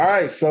All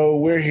right, so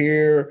we're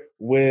here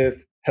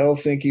with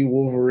Helsinki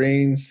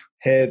Wolverines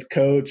head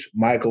coach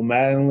Michael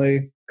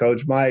Mattingly.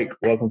 Coach Mike,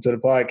 welcome to the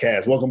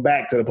podcast. Welcome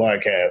back to the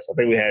podcast. I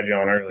think we had you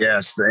on earlier.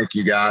 Yes, thank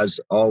you guys.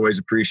 Always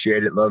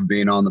appreciate it. Love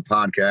being on the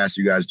podcast.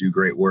 You guys do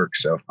great work,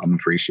 so I'm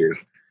appreciative.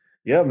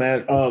 Yeah,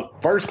 man.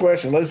 First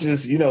question, let's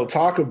just,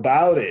 talk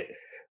about it.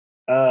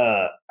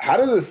 How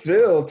does it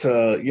feel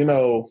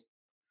to,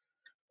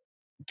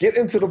 get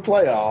into the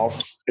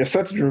playoffs in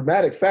such a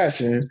dramatic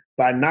fashion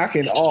by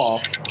knocking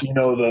off,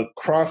 the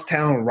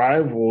crosstown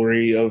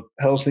rivalry of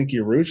Helsinki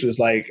Roosters?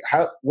 Like,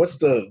 what's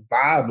the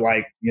vibe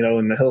like,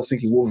 in the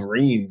Helsinki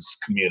Wolverines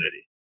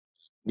community?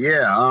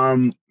 Yeah,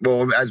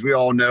 well, as we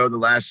all know, the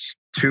last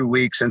 2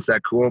 weeks since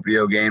that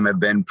Kuopio game have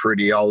been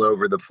pretty all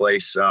over the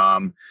place.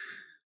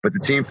 But the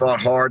team fought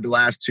hard the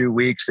last 2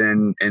 weeks,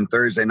 and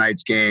Thursday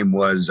night's game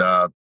was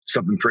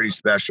something pretty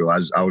special.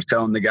 As I was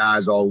telling the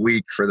guys all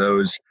week, for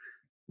those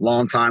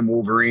longtime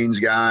Wolverines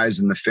guys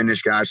and the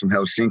Finnish guys from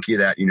Helsinki,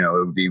 that, it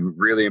would be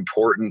really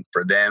important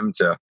for them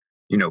to,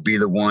 be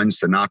the ones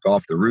to knock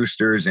off the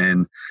Roosters.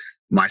 And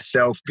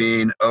myself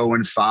being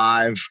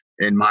 0-5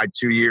 in my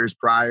 2 years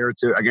prior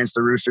to against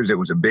the Roosters, it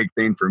was a big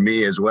thing for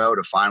me as well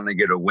to finally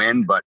get a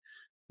win. But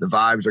the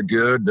vibes are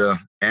good, the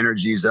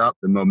energy's up,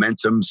 the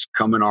momentum's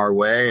coming our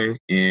way,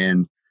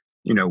 and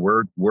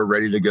we're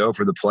ready to go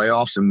for the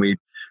playoffs. And we'd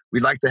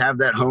like to have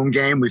that home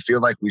game. We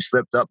feel like we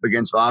slipped up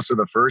against Vasa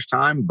the first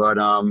time, but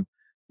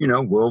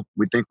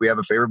we think we have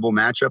a favorable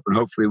matchup, and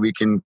hopefully we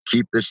can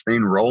keep this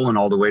thing rolling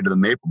all the way to the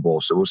Maple Bowl.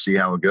 So we'll see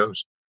how it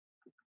goes.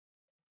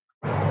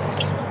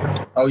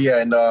 Oh yeah,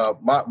 and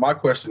my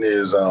question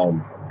is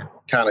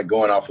kind of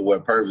going off of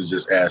what Purvis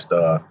just asked.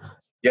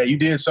 Yeah, you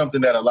did something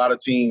that a lot of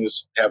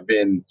teams have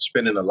been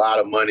spending a lot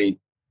of money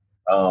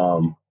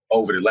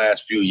over the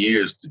last few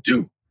years to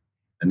do,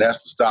 and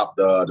that's to stop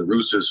the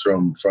Roosters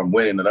from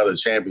winning another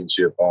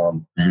championship.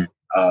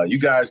 You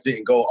guys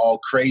didn't go all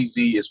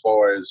crazy as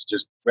far as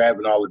just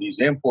grabbing all of these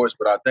imports,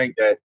 but I think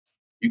that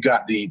you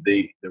got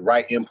the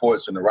right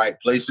imports in the right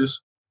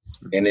places.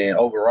 And then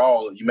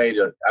overall,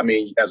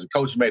 as a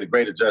coach, you made a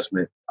great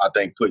adjustment, I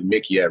think, putting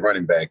Mickey at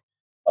running back.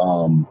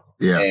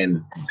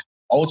 And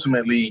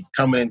ultimately,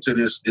 coming into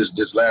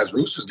this last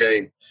Roosters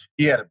game,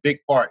 he had a big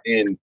part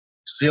in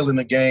sealing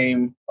the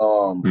game.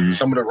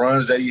 Some of the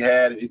runs that he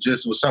had, it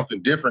just was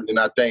something different than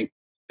I think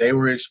they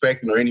were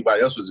expecting or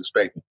anybody else was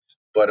expecting.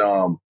 But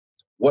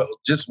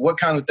what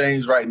kind of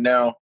things right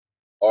now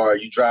are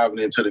you driving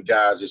into the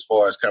guys as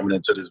far as coming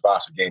into this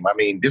Vasa game? I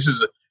mean, this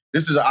is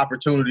an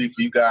opportunity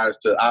for you guys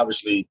to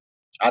obviously.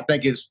 I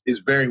think it's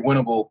very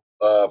winnable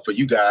for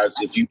you guys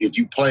if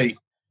you play,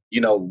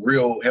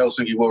 real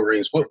Helsinki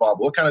Wolverines football.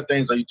 But what kind of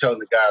things are you telling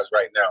the guys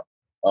right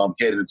now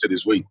heading into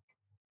this week?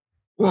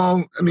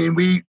 Well, I mean,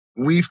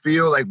 we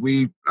feel like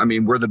we're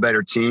the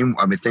better team.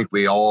 I think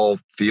we all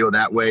feel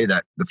that way,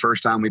 that the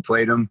first time we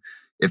played them,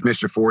 if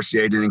Mr.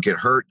 Forcier didn't get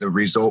hurt, the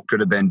result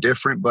could have been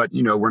different. But,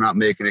 we're not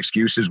making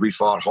excuses. We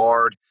fought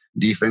hard.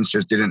 Defense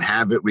just didn't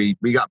have it. We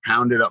got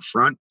pounded up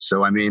front.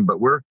 So, but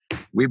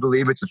we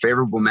believe it's a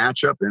favorable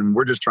matchup, and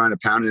we're just trying to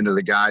pound into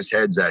the guys'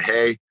 heads that,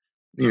 hey,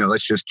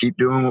 let's just keep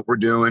doing what we're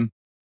doing.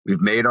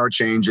 We've made our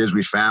changes.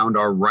 We found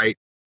our right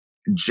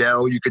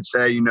gel, you could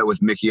say,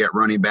 with Mickey at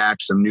running back,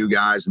 some new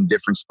guys in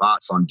different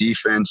spots on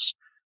defense.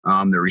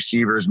 The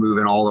receivers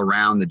moving all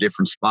around the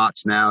different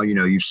spots now.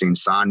 You've seen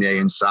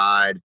Sanye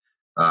inside,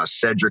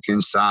 Cedric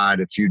inside,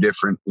 a few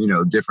different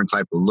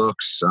type of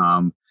looks.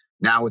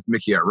 Now with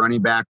Mickey at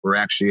running back, we're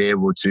actually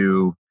able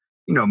to,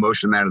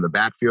 motion him out of the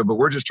backfield. But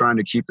we're just trying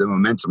to keep the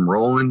momentum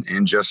rolling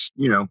and just,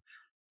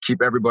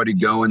 keep everybody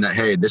going that,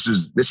 hey, this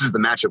is the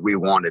matchup we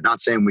wanted.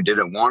 Not saying we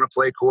didn't want to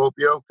play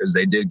Kuopio, because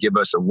they did give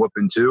us a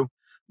whooping too.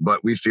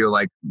 But we feel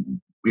like,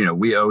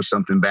 we owe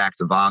something back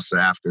to Vasa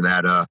after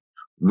that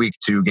week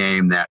 2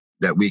 game that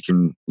we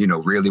can,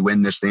 really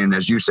win this thing. And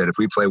as you said, if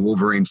we play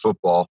Wolverine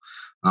football,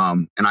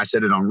 and I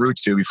said it on Route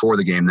 2 before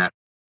the game, that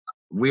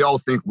we all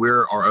think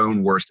we're our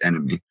own worst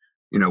enemy.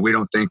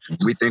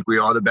 We think we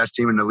are the best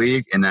team in the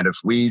league, and that if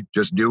we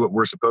just do what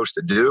we're supposed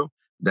to do,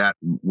 that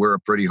we're a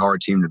pretty hard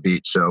team to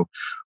beat. So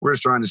we're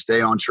just trying to stay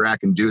on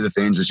track and do the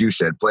things, as you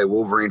said, play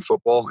Wolverine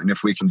football. And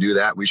if we can do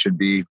that, we should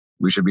be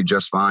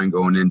just fine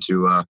going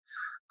into, I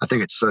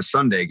think it's a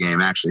Sunday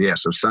game, actually. Yeah,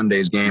 so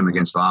Sunday's game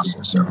against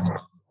Vasa. So,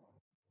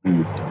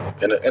 and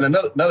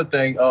another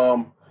thing,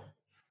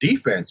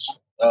 defense.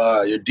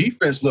 Your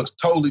defense looks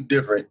totally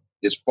different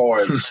as far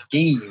as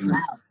scheme.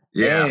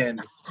 Yeah.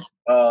 And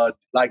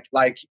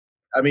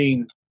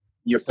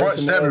your front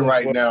seven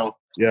right now.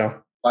 Yeah.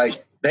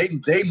 Like they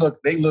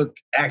look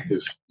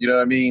active. You know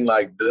what I mean?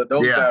 Like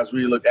those guys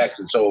really look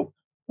active. So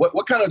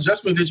what kind of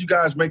adjustments did you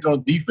guys make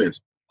on defense?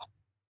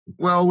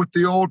 Well, with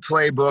the old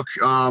playbook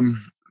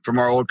from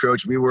our old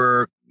coach, we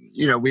were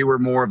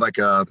more of like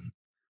a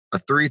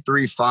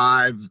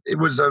 3-3-5.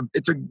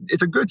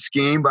 It's a good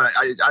scheme, but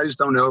I just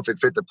don't know if it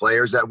fit the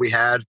players that we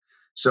had.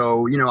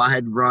 So, I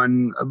had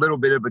run a little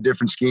bit of a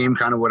different scheme,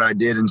 kind of what I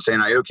did in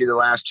Seinäjoki the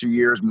last 2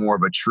 years, more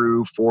of a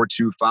true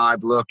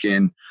 4-2-5 look,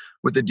 and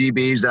with the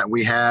DBs that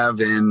we have,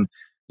 and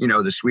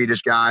the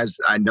Swedish guys.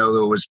 I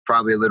know it was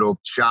probably a little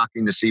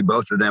shocking to see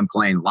both of them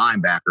playing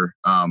linebacker,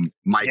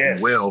 Mike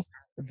and Will.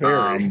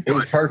 Very. It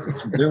was perfect.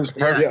 It was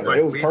perfect. Yeah,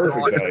 it was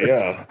perfect though.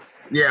 Yeah.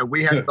 Yeah,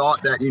 we had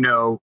thought that,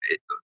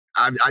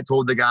 I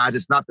told the guys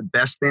it's not the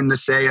best thing to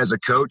say as a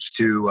coach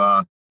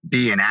to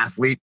be an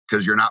athlete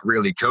because you're not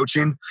really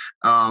coaching.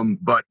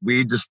 But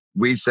we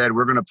said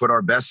we're going to put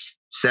our best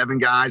 7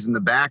 guys in the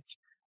back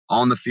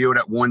on the field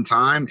at one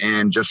time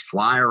and just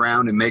fly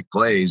around and make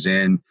plays.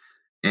 And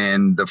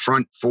the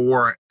front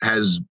 4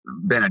 has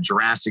been a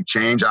drastic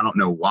change. I don't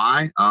know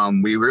why.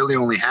 We really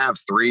only have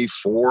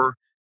 3-4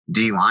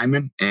 D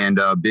linemen, and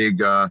our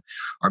big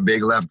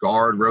left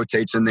guard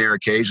rotates in there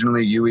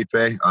occasionally.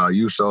 Uipe,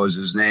 Yuso is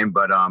his name,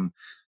 but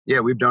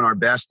we've done our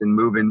best in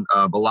moving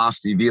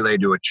Velocity Vile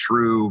to a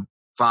true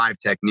 5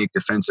 technique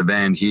defensive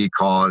end. He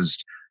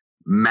caused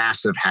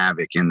massive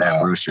havoc in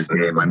that Roosters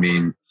game. I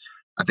mean,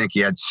 I think he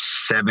had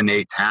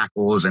 7-8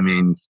 tackles. I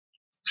mean,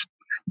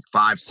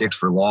 5-6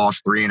 for loss,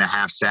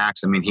 3.5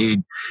 sacks. I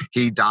mean,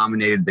 he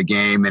dominated the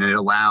game, and it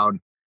allowed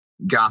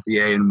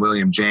Gauthier and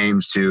William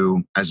James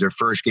to, as their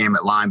first game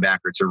at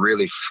linebacker, to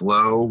really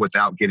flow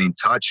without getting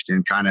touched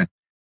and kind of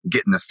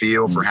getting the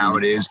feel for how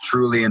it is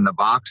truly in the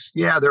box.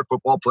 Yeah, they're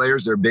football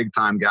players. They're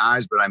big-time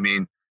guys. But, I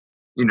mean,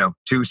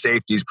 2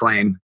 safeties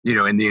playing,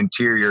 in the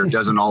interior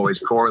doesn't always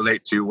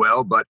correlate too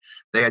well. But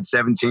they had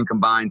 17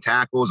 combined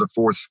tackles, a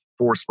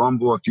forced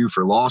fumble, a few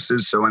for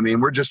losses. So, I mean,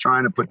 we're just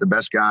trying to put the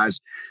best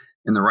guys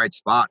in the right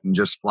spot and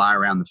just fly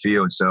around the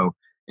field. So,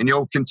 and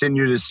you'll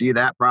continue to see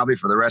that probably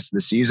for the rest of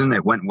the season.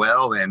 It went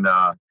well, and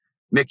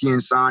Mickey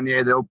and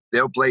Saunier,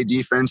 they'll play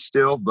defense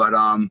still, but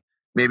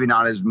maybe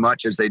not as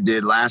much as they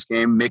did last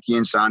game. Mickey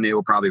and Saunier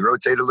will probably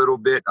rotate a little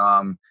bit.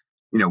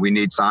 We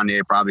need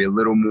Saunier probably a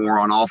little more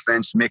on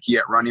offense. Mickey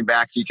at running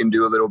back, he can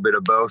do a little bit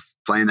of both,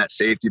 playing that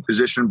safety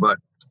position. But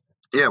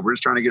yeah, we're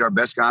just trying to get our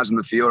best guys in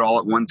the field all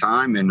at one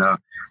time and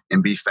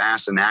be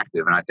fast and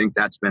active. And I think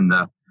that's been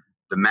the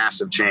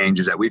massive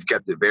change, is that we've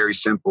kept it very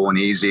simple and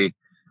easy,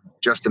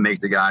 just to make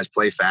the guys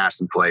play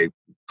fast and play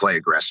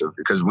aggressive.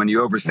 Because when you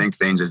overthink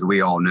things, as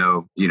we all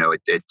know,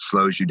 it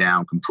slows you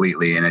down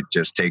completely and it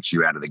just takes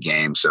you out of the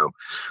game. So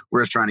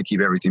we're just trying to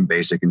keep everything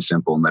basic and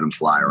simple and let them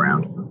fly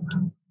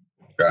around.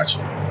 Gotcha.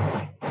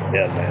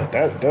 Yeah, man,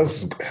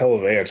 that's a hell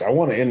of an answer. I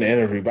want to end the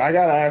interview, but I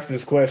got to ask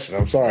this question.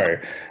 I'm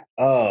sorry.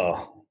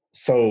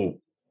 So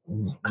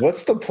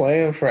what's the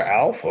plan for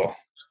Alpha?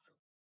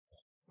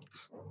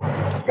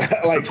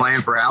 What's the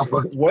plan for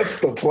Alpha? What's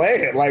the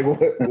plan? Like,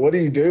 what do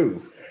you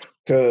do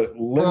to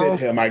limit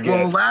him, I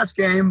guess? Well,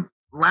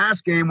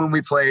 last game when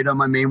we played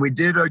him, I mean, we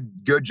did a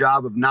good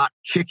job of not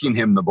kicking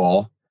him the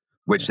ball,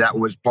 which that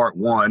was part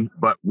 1,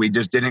 but we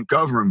just didn't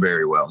cover him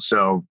very well.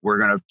 So we're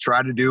going to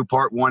try to do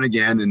part 1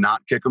 again and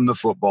not kick him the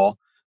football.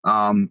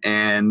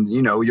 And,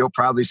 you'll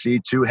probably see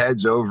 2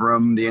 heads over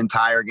him the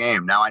entire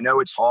game. Now, I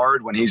know it's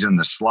hard when he's in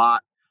the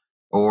slot,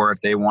 or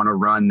if they want to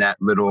run that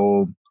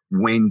little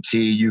wing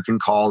tee, you can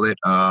call it,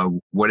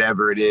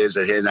 whatever it is,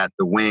 that hit at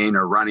the wing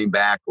or running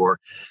back, or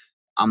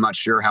I'm not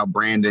sure how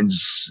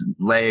Brandon's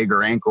leg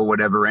or ankle,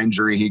 whatever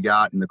injury he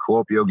got in the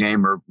Kuopio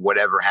game or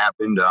whatever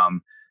happened,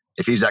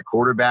 if he's at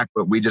quarterback,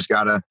 but we just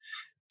got to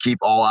keep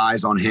all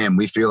eyes on him.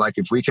 We feel like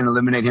if we can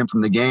eliminate him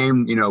from the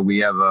game, we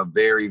have a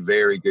very,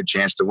 very good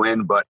chance to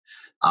win. But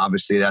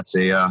obviously that's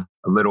a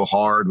little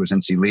hard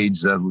since he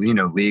leads the,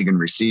 league in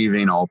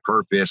receiving, all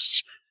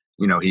purpose.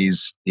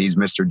 He's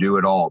Mr.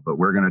 Do-It-All, but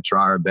we're going to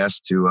try our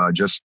best to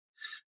just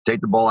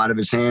take the ball out of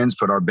his hands,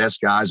 put our best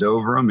guys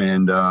over him,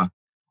 and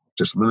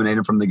just eliminate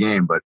him from the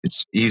game. But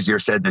it's easier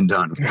said than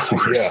done, of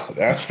course. Yeah,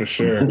 that's for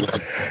sure.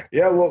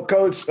 Yeah, well,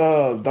 Coach,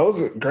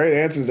 those are great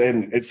answers.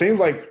 And it seems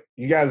like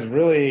you guys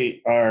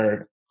really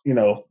are,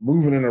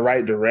 moving in the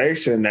right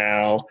direction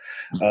now.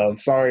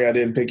 Sorry I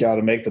didn't pick y'all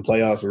to make the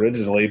playoffs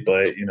originally,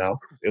 but,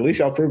 at least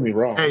y'all proved me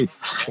wrong. Hey,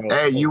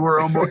 you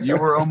were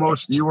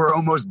almost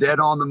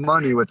dead on the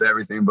money with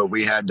everything, but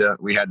we had to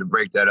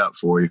break that up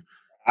for you.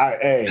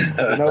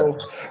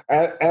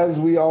 As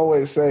we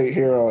always say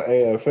here on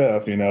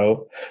AFF,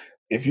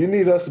 if you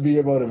need us to be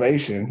your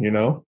motivation,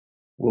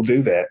 we'll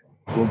do that.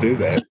 We'll do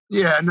that.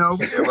 Yeah, no,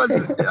 it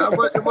wasn't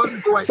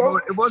quite.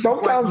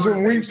 Sometimes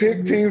when we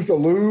pick teams to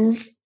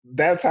lose,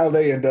 that's how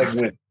they end up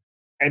winning.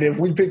 And if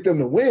we pick them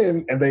to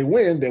win and they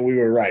win, then we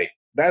were right.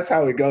 That's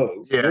how it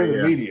goes. Yeah,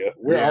 we're the media.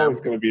 We're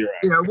always going to be right.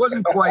 It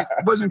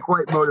wasn't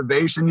quite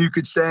motivation. You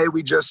could say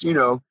we just,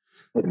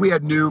 we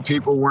had new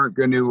people weren't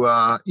going to,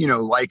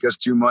 like us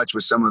too much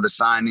with some of the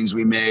signings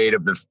we made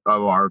of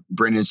our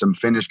bringing some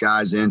Finnish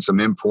guys in, some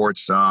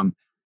imports. I'm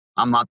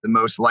not the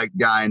most liked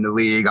guy in the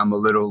league. I'm a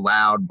little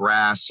loud,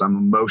 brass. I'm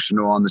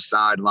emotional on the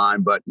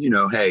sideline, but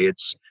hey,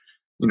 it's,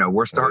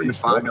 we're starting to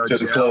find our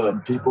gel,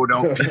 and people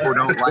don't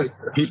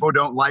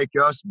like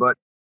us, but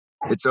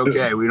it's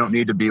okay. We don't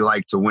need to be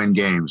liked to win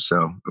games.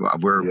 So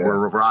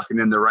we're rocking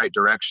in the right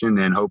direction,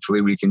 and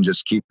hopefully we can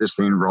just keep this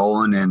thing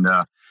rolling and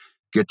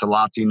get to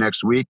Lahti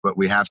next week. But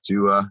we have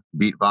to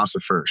beat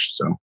Vasa first.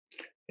 So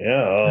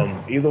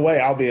either way,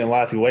 I'll be in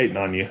Lahti waiting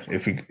on you.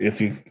 If you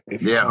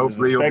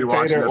hopefully you'll be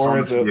watching us on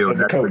the field.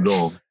 That's the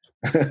goal.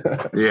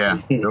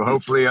 Yeah. So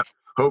hopefully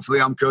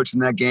I'm coaching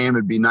that game.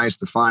 It'd be nice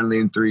to finally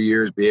in 3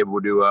 years be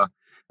able to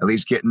at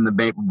least get in the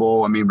Maple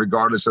Bowl. I mean,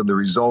 regardless of the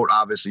result,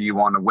 obviously you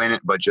want to win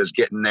it, but just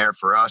getting there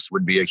for us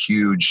would be a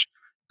huge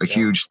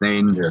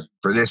thing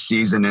for this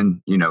season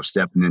and,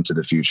 stepping into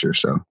the future.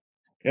 So.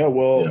 Yeah,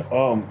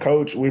 well,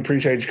 Coach, we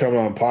appreciate you coming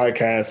on the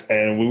podcast,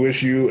 and we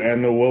wish you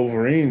and the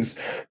Wolverines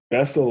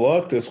best of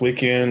luck this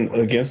weekend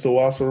against the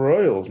Wausau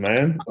Royals,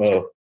 man.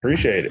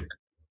 Appreciate it.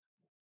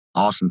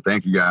 Awesome.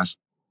 Thank you, guys.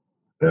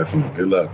 Definitely. Good luck.